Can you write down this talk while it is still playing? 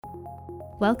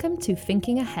Welcome to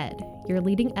Thinking Ahead, your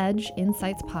leading edge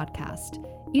insights podcast.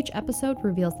 Each episode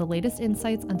reveals the latest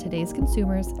insights on today's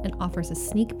consumers and offers a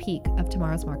sneak peek of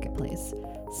tomorrow's marketplace.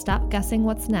 Stop guessing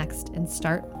what's next and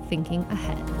start thinking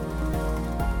ahead.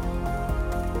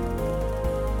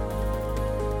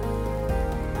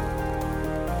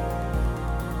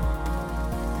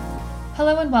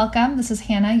 Hello and welcome. This is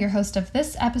Hannah, your host of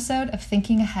this episode of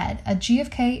Thinking Ahead, a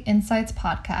GfK Insights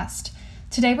podcast.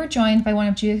 Today we're joined by one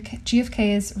of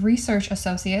GfK's research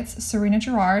associates, Serena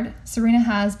Gerard. Serena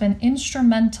has been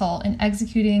instrumental in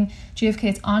executing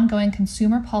GfK's ongoing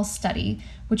Consumer Pulse study,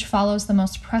 which follows the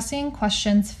most pressing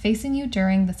questions facing you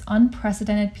during this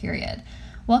unprecedented period.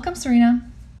 Welcome, Serena.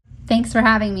 Thanks for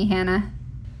having me, Hannah.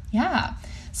 Yeah.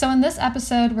 So in this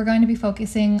episode, we're going to be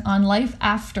focusing on life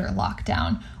after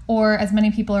lockdown, or as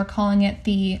many people are calling it,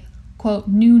 the, quote,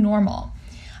 new normal.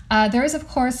 There is, of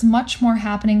course, much more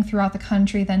happening throughout the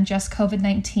country than just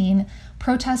COVID-19.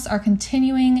 Protests are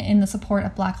continuing in the support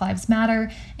of Black Lives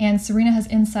Matter, and Serena has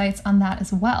insights on that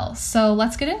as well. So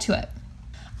let's get into it.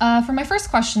 For my first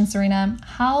question, Serena,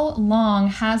 how long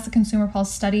has the Consumer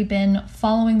Pulse study been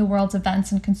following the world's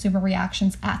events and consumer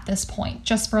reactions at this point,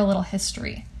 just for a little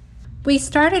history? We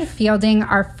started fielding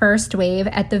our first wave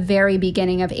at the very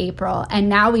beginning of April, and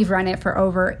now we've run it for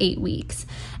over 8 weeks.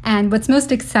 And what's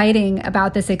most exciting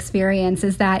about this experience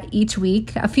is that each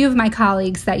week, a few of my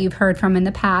colleagues that you've heard from in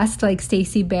the past, like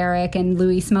Stacey Barrick and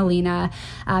Luis Molina,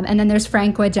 and then there's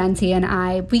Frank Guagenti and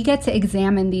I, we get to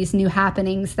examine these new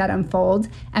happenings that unfold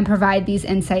and provide these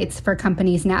insights for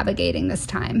companies navigating this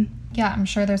time. Yeah, I'm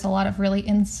sure there's a lot of really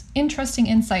interesting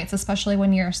insights, especially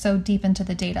when you're so deep into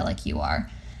the data like you are.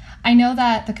 I know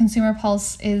that the Consumer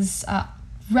Pulse is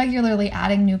regularly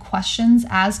adding new questions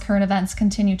as current events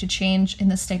continue to change in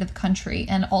the state of the country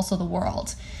and also the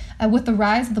world. With the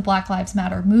rise of the Black Lives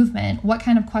Matter movement, what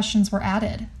kind of questions were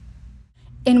added?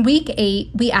 In week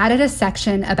 8, we added a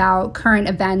section about current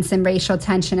events and racial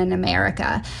tension in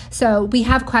America. So we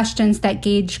have questions that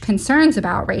gauge concerns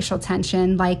about racial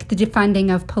tension, like the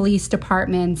defunding of police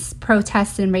departments,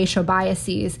 protests and racial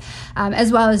biases,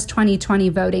 as well as 2020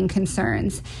 voting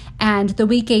concerns. And the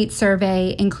week 8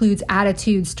 survey includes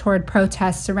attitudes toward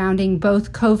protests surrounding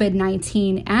both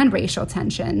COVID-19 and racial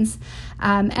tensions.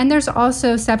 And there's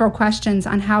also several questions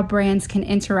on how brands can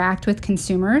interact with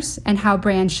consumers and how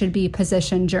brands should be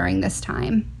positioned during this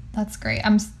time. That's great.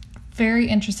 I'm very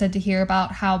interested to hear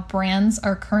about how brands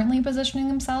are currently positioning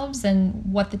themselves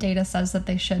and what the data says that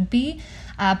they should be.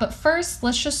 But first,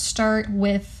 let's just start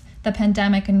with the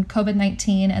pandemic and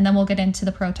COVID-19, and then we'll get into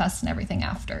the protests and everything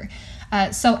after.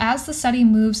 So as the study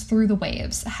moves through the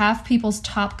waves, have people's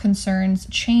top concerns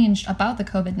changed about the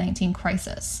COVID-19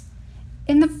 crisis?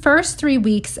 In the first 3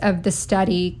 weeks of the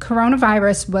study,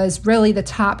 coronavirus was really the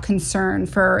top concern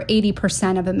for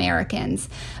 80% of Americans.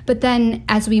 But then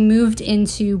as we moved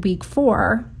into week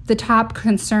 4, the top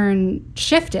concern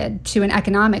shifted to an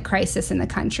economic crisis in the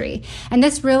country. And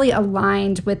this really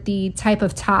aligned with the type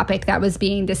of topic that was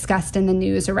being discussed in the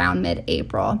news around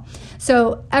mid-April.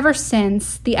 So ever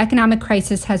since, the economic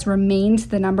crisis has remained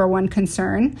the number one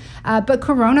concern, but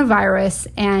coronavirus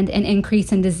and an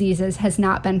increase in diseases has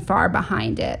not been far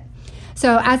behind it.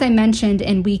 So as I mentioned,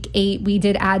 in week 8, we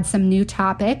did add some new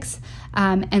topics,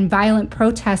 and violent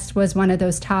protest was one of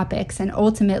those topics. And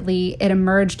ultimately, it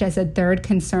emerged as a third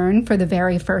concern for the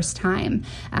very first time.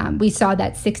 We saw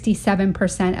that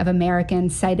 67% of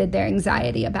Americans cited their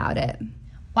anxiety about it.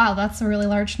 Wow, that's a really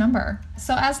large number.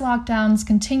 So as lockdowns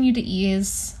continue to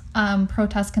ease,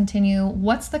 protests continue,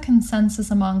 what's the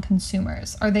consensus among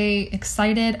consumers? Are they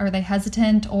excited? Are they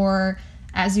hesitant? Or,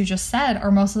 as you just said, are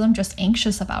most of them just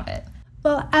anxious about it?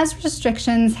 Well, as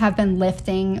restrictions have been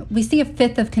lifting, we see a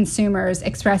fifth of consumers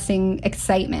expressing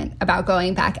excitement about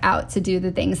going back out to do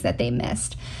the things that they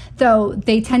missed, though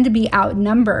they tend to be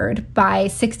outnumbered by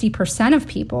 60% of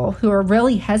people who are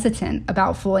really hesitant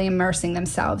about fully immersing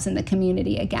themselves in the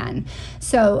community again.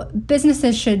 So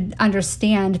businesses should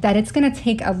understand that it's going to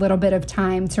take a little bit of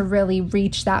time to really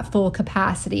reach that full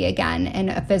capacity again in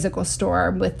a physical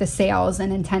store with the sales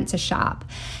and intent to shop.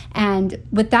 And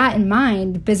with that in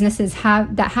mind, businesses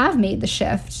that have made the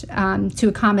shift to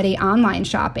accommodate online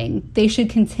shopping, they should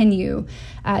continue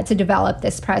to develop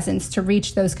this presence to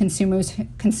reach those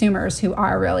consumers who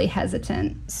are really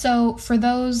hesitant. So for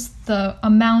those, the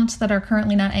amount that are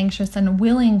currently not anxious and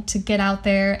willing to get out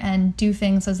there and do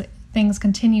things as things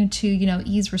continue to,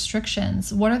 ease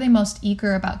restrictions, what are they most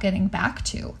eager about getting back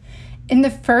to? In the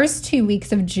first 2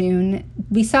 weeks of June,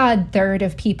 we saw a third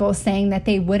of people saying that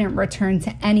they wouldn't return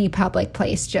to any public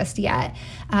place just yet.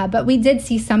 But we did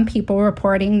see some people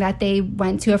reporting that they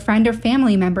went to a friend or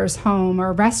family member's home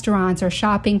or restaurants or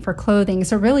shopping for clothing.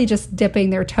 So really just dipping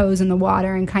their toes in the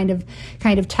water and kind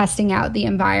of testing out the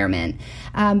environment.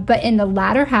 But in the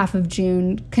latter half of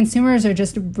June, consumers are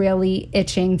just really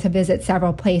itching to visit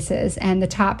several places. And the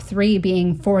top three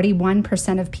being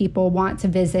 41% of people want to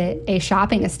visit a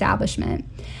shopping establishment.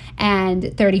 And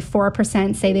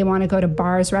 34% say they want to go to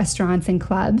bars, restaurants, and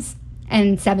clubs,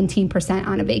 and 17%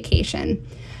 on a vacation.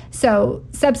 So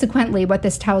subsequently, what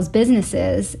this tells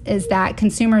businesses is that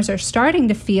consumers are starting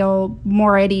to feel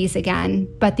more at ease again,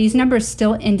 but these numbers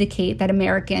still indicate that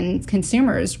American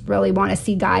consumers really want to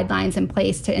see guidelines in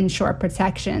place to ensure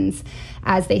protections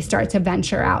as they start to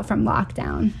venture out from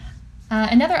lockdown.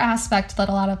 Another aspect that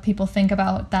a lot of people think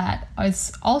about that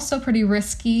is also pretty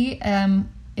risky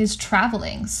is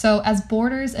traveling. So as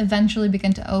borders eventually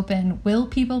begin to open, will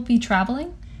people be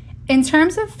traveling? In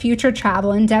terms of future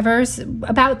travel endeavors,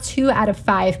 about 2 out of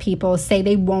 5 people say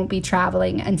they won't be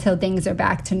traveling until things are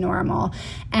back to normal.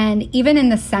 And even in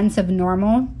the sense of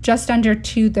normal, just under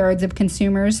 2/3 of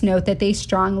consumers note that they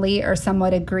strongly or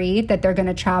somewhat agree that they're going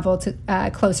to travel to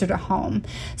closer to home.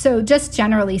 So just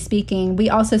generally speaking, we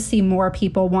also see more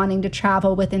people wanting to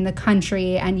travel within the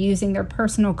country and using their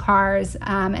personal cars.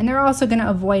 And they're also going to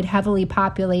avoid heavily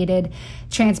populated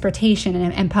transportation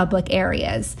and public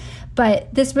areas.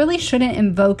 But this really shouldn't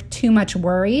invoke too much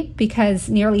worry because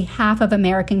nearly half of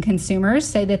American consumers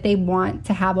say that they want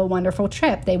to have a wonderful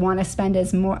trip. They want to spend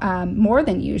more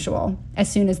than usual as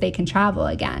soon as they can travel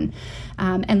again.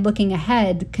 And looking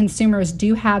ahead, consumers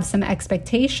do have some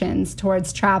expectations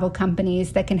towards travel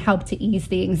companies that can help to ease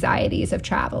the anxieties of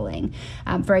traveling.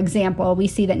 For example, we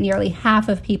see that nearly half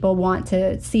of people want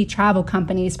to see travel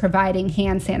companies providing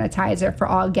hand sanitizer for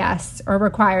all guests or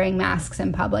requiring masks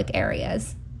in public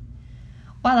areas.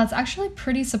 Wow, that's actually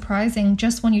pretty surprising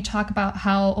just when you talk about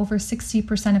how over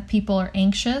 60% of people are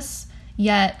anxious,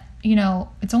 yet,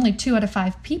 it's only 2 out of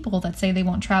 5 people that say they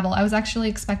won't travel. I was actually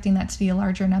expecting that to be a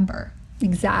larger number.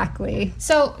 Exactly.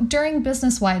 So during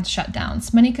business-wide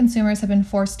shutdowns, many consumers have been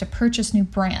forced to purchase new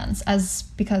brands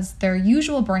because their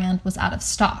usual brand was out of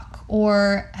stock,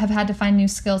 or have had to find new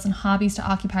skills and hobbies to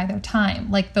occupy their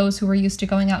time, like those who were used to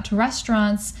going out to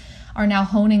restaurants are now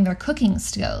honing their cooking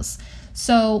skills.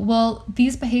 So will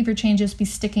these behavior changes be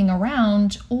sticking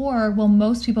around, or will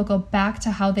most people go back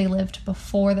to how they lived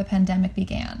before the pandemic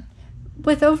began?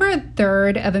 With over a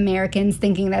third of Americans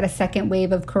thinking that a second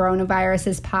wave of coronavirus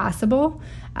is possible,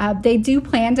 they do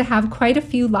plan to have quite a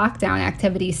few lockdown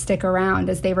activities stick around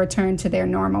as they return to their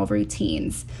normal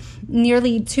routines.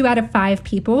 Nearly 2 out of 5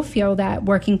 people feel that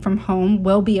working from home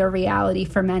will be a reality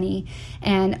for many,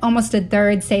 and almost a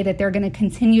third say that they're going to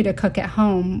continue to cook at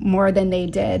home more than they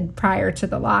did prior to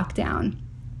the lockdown.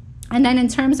 And then in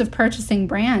terms of purchasing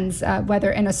brands,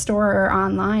 whether in a store or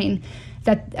online,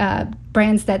 that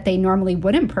brands that they normally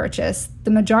wouldn't purchase,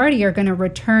 the majority are going to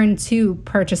return to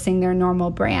purchasing their normal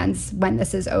brands when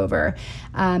this is over.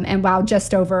 And while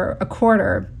just over a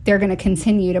quarter, they're going to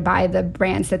continue to buy the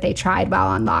brands that they tried while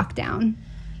on lockdown.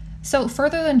 So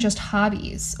further than just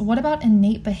hobbies, what about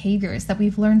innate behaviors that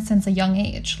we've learned since a young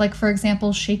age? Like, for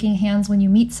example, shaking hands when you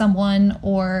meet someone,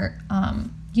 or,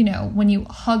 when you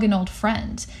hug an old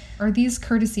friend. Are these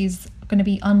courtesies going to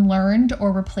be unlearned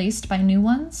or replaced by new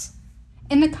ones?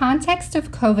 In the context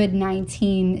of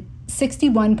COVID-19,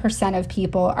 61% of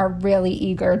people are really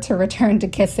eager to return to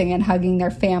kissing and hugging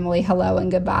their family hello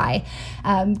and goodbye.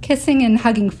 Kissing and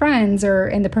hugging friends, or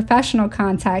in the professional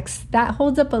context, that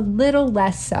holds up a little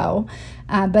less so,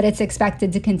 but it's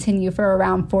expected to continue for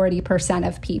around 40%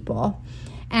 of people.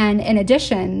 And in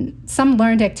addition, some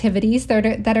learned activities that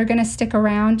are going to stick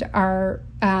around are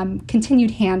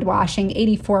continued hand washing.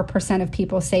 84% of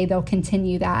people say they'll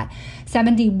continue that.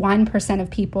 71%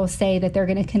 of people say that they're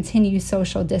going to continue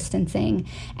social distancing.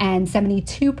 And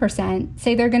 72%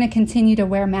 say they're going to continue to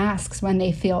wear masks when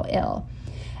they feel ill.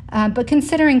 But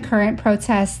considering current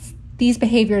protests, these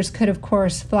behaviors could, of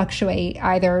course, fluctuate,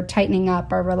 either tightening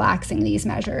up or relaxing these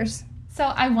measures. So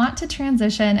I want to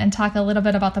transition and talk a little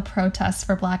bit about the protests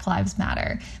for Black Lives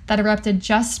Matter that erupted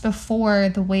just before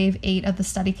the Wave 8 of the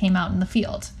study came out in the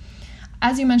field.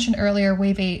 As you mentioned earlier,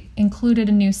 Wave 8 included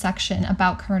a new section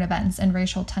about current events and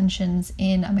racial tensions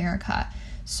in America.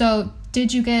 So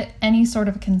did you get any sort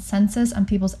of consensus on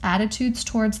people's attitudes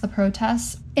towards the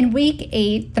protests? In week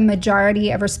 8, the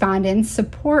majority of respondents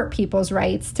support people's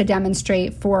rights to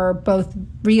demonstrate for both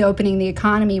reopening the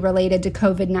economy related to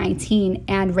COVID-19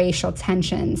 and racial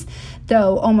tensions,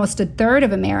 though almost a third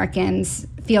of Americans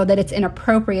feel that it's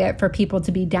inappropriate for people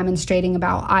to be demonstrating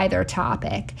about either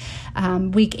topic.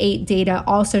 Week 8 data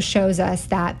also shows us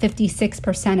that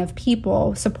 56% of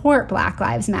people support Black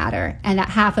Lives Matter, and that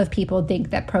half of people think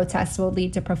that protests will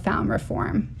lead to profound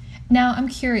reform. Now, I'm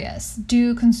curious,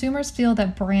 do consumers feel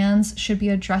that brands should be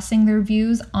addressing their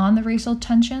views on the racial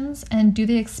tensions, and do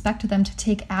they expect them to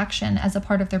take action as a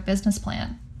part of their business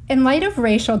plan? In light of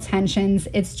racial tensions,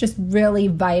 it's just really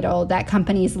vital that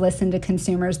companies listen to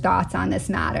consumers' thoughts on this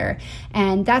matter.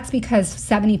 And that's because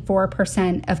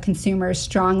 74% of consumers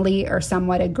strongly or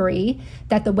somewhat agree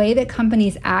that the way that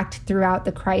companies act throughout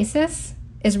the crisis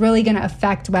is really going to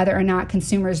affect whether or not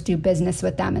consumers do business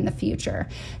with them in the future.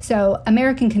 So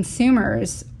American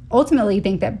consumers ultimately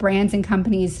think that brands and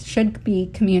companies should be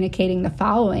communicating the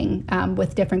following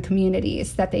with different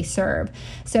communities that they serve.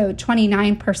 So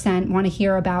 29% want to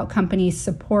hear about companies'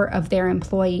 support of their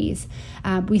employees.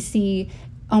 We see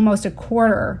almost a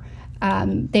quarter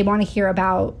they want to hear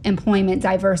about employment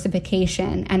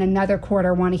diversification, and another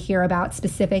quarter want to hear about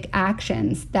specific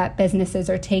actions that businesses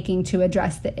are taking to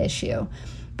address the issue.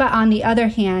 But on the other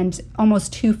hand,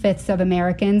 almost 2/5 of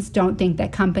Americans don't think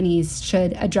that companies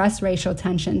should address racial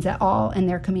tensions at all in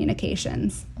their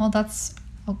communications. Well, that's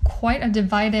quite a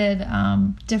divided,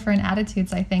 different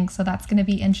attitudes, I think. So that's going to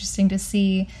be interesting to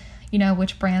see,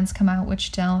 which brands come out,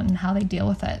 which don't, and how they deal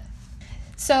with it.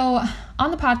 So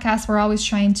on the podcast, we're always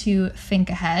trying to think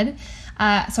ahead.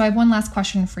 So I have one last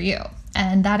question for you.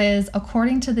 And that is,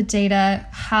 according to the data,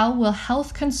 how will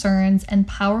health concerns and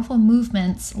powerful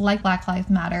movements like Black Lives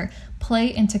Matter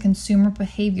play into consumer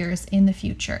behaviors in the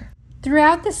future?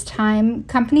 Throughout this time,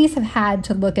 companies have had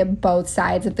to look at both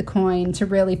sides of the coin to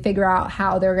really figure out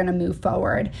how they're going to move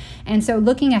forward. And so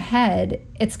looking ahead,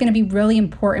 it's going to be really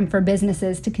important for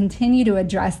businesses to continue to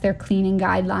address their cleaning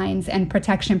guidelines and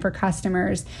protection for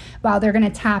customers, while they're going to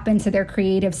tap into their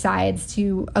creative sides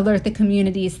to alert the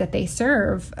communities that they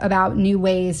serve about new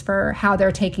ways for how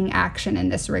they're taking action in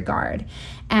this regard.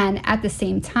 And at the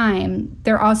same time,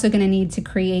 they're also going to need to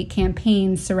create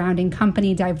campaigns surrounding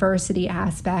company diversity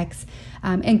aspects,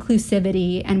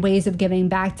 inclusivity, and ways of giving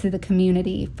back to the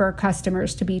community for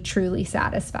customers to be truly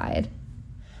satisfied.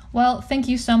 Well, thank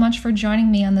you so much for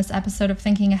joining me on this episode of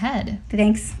Thinking Ahead.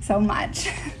 Thanks so much.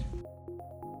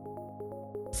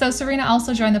 So Serena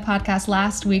also joined the podcast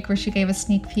last week, where she gave a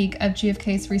sneak peek of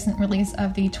GfK's recent release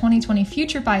of the 2020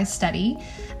 Future Bias Study.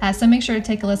 So make sure to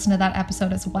take a listen to that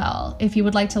episode as well. If you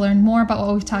would like to learn more about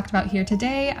what we've talked about here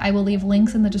today, I will leave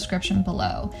links in the description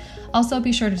below. Also,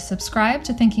 be sure to subscribe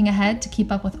to Thinking Ahead to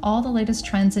keep up with all the latest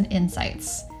trends and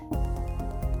insights.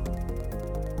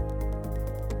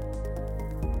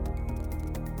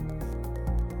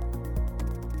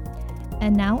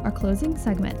 And now our closing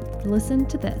segment, Listen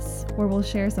to This, where we'll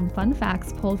share some fun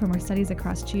facts pulled from our studies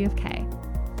across GfK.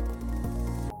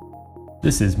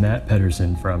 This is Matt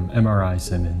Pedersen from MRI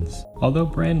Simmons. Although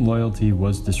brand loyalty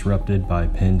was disrupted by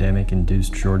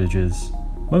pandemic-induced shortages,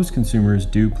 most consumers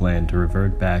do plan to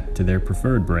revert back to their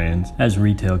preferred brands as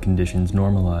retail conditions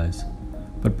normalize.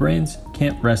 But brands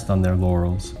can't rest on their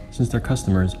laurels, since their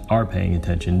customers are paying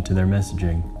attention to their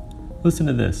messaging. Listen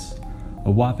to this. A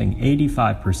whopping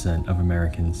 85% of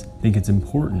Americans think it's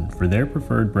important for their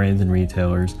preferred brands and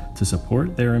retailers to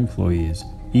support their employees,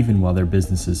 even while their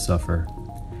businesses suffer.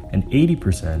 And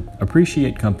 80%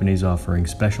 appreciate companies offering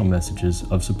special messages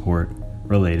of support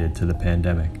related to the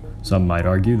pandemic. Some might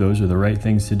argue those are the right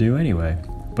things to do anyway,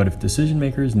 but if decision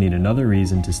makers need another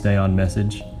reason to stay on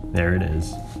message, there it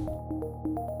is.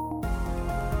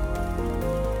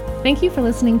 Thank you for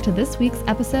listening to this week's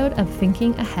episode of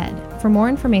Thinking Ahead. For more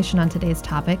information on today's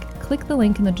topic, click the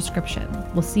link in the description.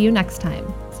 We'll see you next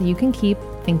time, so you can keep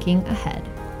thinking ahead.